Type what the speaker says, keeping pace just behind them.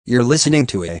You're listening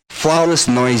to a Flawless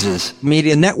Noises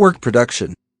Media Network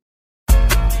production.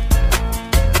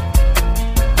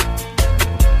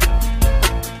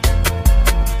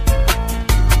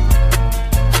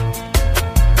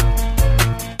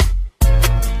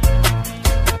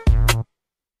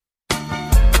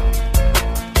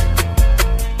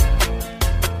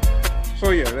 So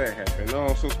yeah, that happened.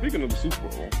 So speaking of the Super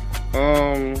Bowl,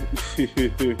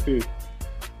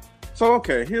 so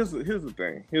okay, here's the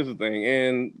thing,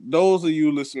 and those of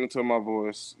you listening to my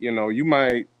voice, you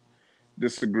might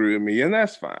disagree with me, and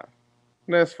that's fine.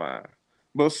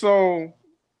 But so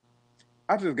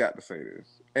I just got to say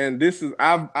this, and this is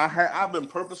I've been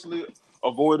purposely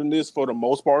avoiding this for the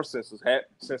most part since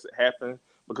it happened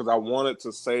because I wanted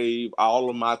to save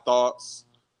all of my thoughts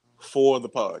for the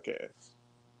podcast.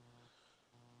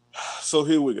 So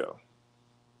here we go.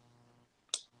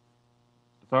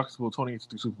 The Falcons will 20 into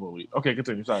the Super Bowl week. Okay,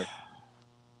 continue. Sorry.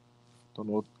 Don't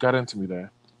know what got into me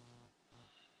there.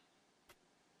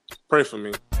 Pray for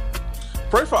me.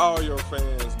 Pray for all your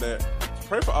fans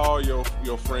pray for all your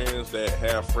friends that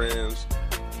have friends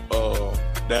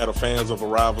that are fans of a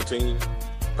rival team.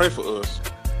 Pray for us.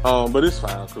 But it's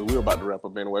fine because we're about to wrap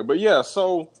up anyway. But yeah,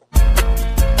 so